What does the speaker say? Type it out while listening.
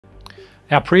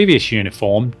Our previous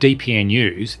uniform,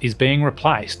 DPNUs, is being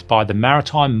replaced by the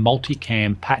Maritime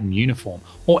Multi-Patterned Uniform,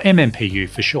 or MMPU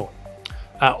for short.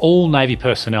 All Navy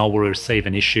personnel will receive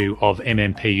an issue of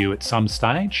MMPU at some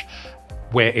stage.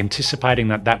 We're anticipating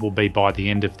that will be by the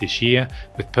end of this year,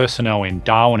 with personnel in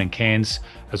Darwin and Cairns,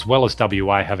 as well as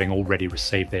WA, having already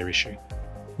received their issue.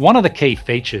 One of the key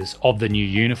features of the new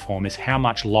uniform is how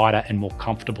much lighter and more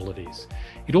comfortable it is.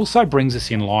 It also brings us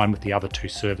in line with the other two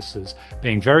services,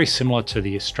 being very similar to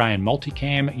the Australian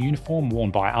multicam uniform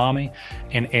worn by Army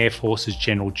and Air Force's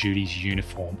General Duties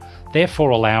uniform,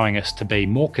 therefore allowing us to be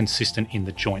more consistent in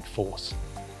the joint force.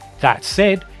 That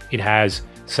said, it has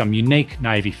some unique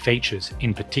Navy features,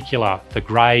 in particular the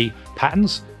grey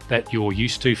patterns that you're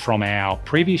used to from our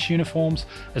previous uniforms,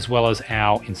 as well as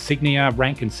our insignia,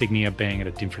 rank insignia being at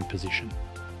a different position.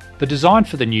 The design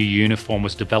for the new uniform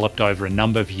was developed over a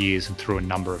number of years and through a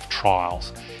number of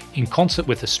trials. In concert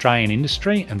with Australian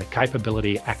industry and the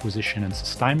Capability Acquisition and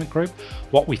Sustainment Group,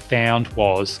 what we found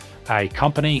was a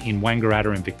company in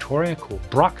Wangaratta in Victoria called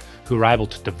Bruck, who were able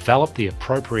to develop the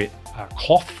appropriate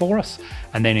cloth for us,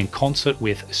 and then in concert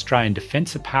with Australian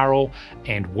Defence Apparel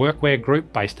and Workwear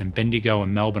Group based in Bendigo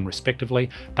and Melbourne respectively,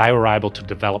 they were able to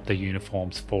develop the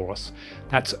uniforms for us.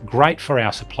 That's great for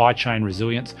our supply chain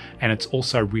resilience, and it's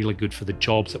also really good for the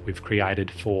jobs that we've created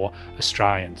for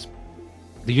Australians.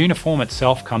 The uniform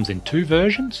itself comes in two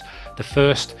versions. The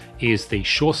first is the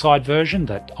shoreside version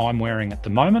that I'm wearing at the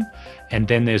moment, and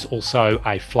then there's also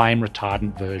a flame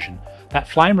retardant version. That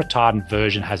flame retardant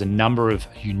version has a number of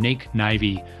unique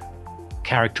Navy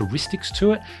characteristics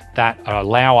to it that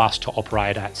allow us to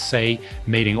operate at sea,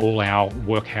 meeting all our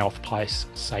work health, place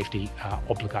safety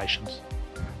obligations.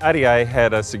 ADA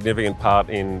had a significant part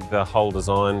in the whole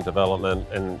design, development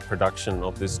and production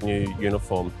of this new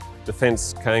uniform.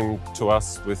 Defence came to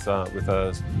us with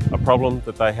a problem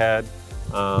that they had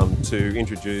to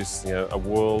introduce a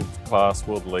world-class,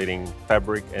 world-leading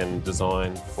fabric and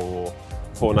design for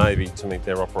Navy to meet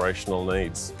their operational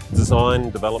needs. Design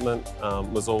development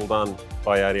was all done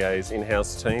by ADA's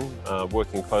in-house team,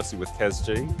 working closely with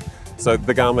CASG. So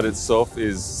the garment itself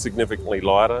is significantly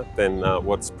lighter than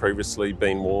what's previously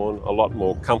been worn, a lot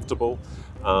more comfortable,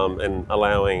 and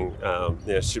allowing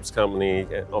ship's company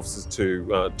officers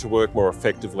to work more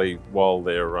effectively while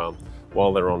they're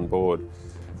on board.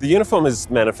 The uniform is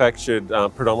manufactured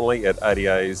predominantly at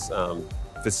ADA's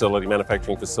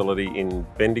manufacturing facility in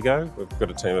Bendigo. We've got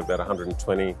a team of about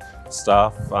 120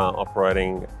 staff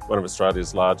operating one of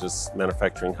Australia's largest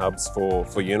manufacturing hubs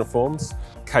for uniforms.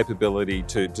 Capability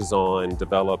to design,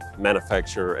 develop,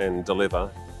 manufacture and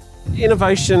deliver.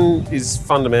 Innovation is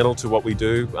fundamental to what we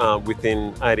do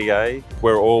within ADA.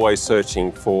 We're always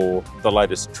searching for the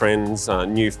latest trends,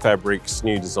 new fabrics,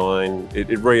 new design.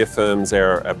 It reaffirms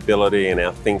our ability and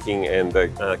our thinking and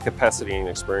the capacity and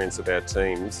experience of our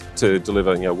teams to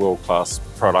deliver world-class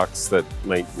products that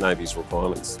meet Navy's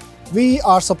requirements. We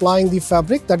are supplying the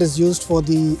fabric that is used for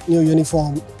the new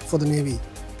uniform for the Navy.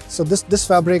 So this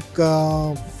fabric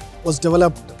was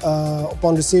developed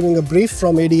upon receiving a brief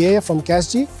from ADA, from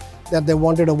CASG, that they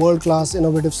wanted a world-class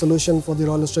innovative solution for the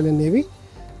Royal Australian Navy,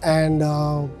 and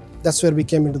that's where we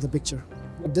came into the picture.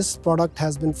 This product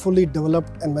has been fully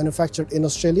developed and manufactured in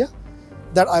Australia.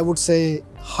 That, I would say,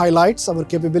 highlights our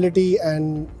capability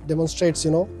and demonstrates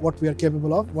what we are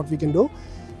capable of, what we can do.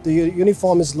 The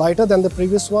uniform is lighter than the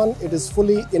previous one. It is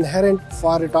fully inherent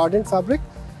fire retardant fabric,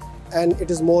 and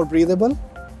it is more breathable,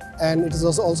 and it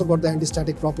has also got the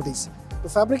anti-static properties. The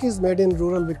fabric is made in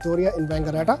rural Victoria in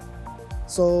Wangaratta.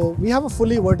 So we have a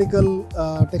fully vertical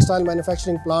textile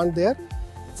manufacturing plant there.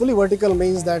 Fully vertical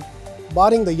means that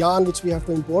barring the yarn which we have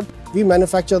to import, we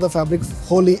manufacture the fabric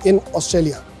wholly in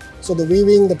Australia. So the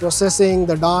weaving, the processing,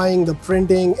 the dyeing, the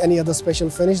printing, any other special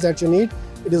finish that you need,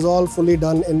 it is all fully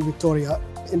done in Victoria.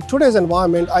 In today's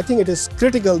environment, I think it is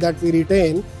critical that we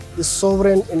retain this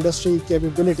sovereign industry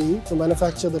capability to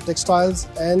manufacture the textiles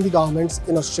and the garments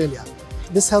in Australia.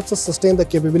 This helps us sustain the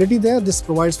capability there. This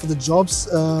provides for the jobs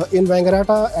in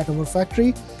Wangaratta at our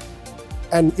factory.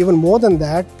 And even more than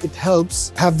that, it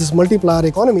helps have this multiplier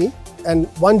economy. And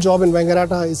one job in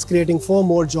Wangaratta is creating 4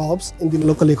 more jobs in the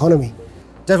local economy.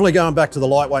 Definitely going back to the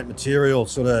lightweight material,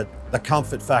 the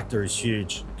comfort factor is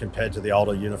huge compared to the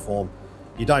older uniform.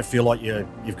 You don't feel like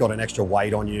you've got an extra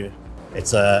weight on you.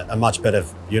 It's a much better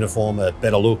uniform, a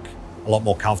better look, a lot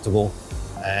more comfortable.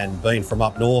 And being from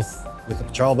up north, with the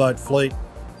patrol boat fleet,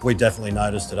 we definitely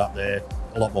noticed it up there,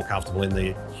 a lot more comfortable in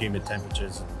the humid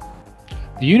temperatures.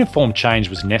 The uniform change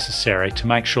was necessary to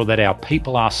make sure that our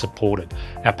people are supported.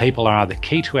 Our people are the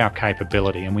key to our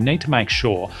capability, and we need to make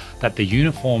sure that the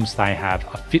uniforms they have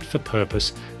are fit for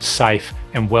purpose, safe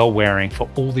and well wearing for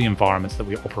all the environments that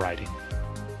we operate in.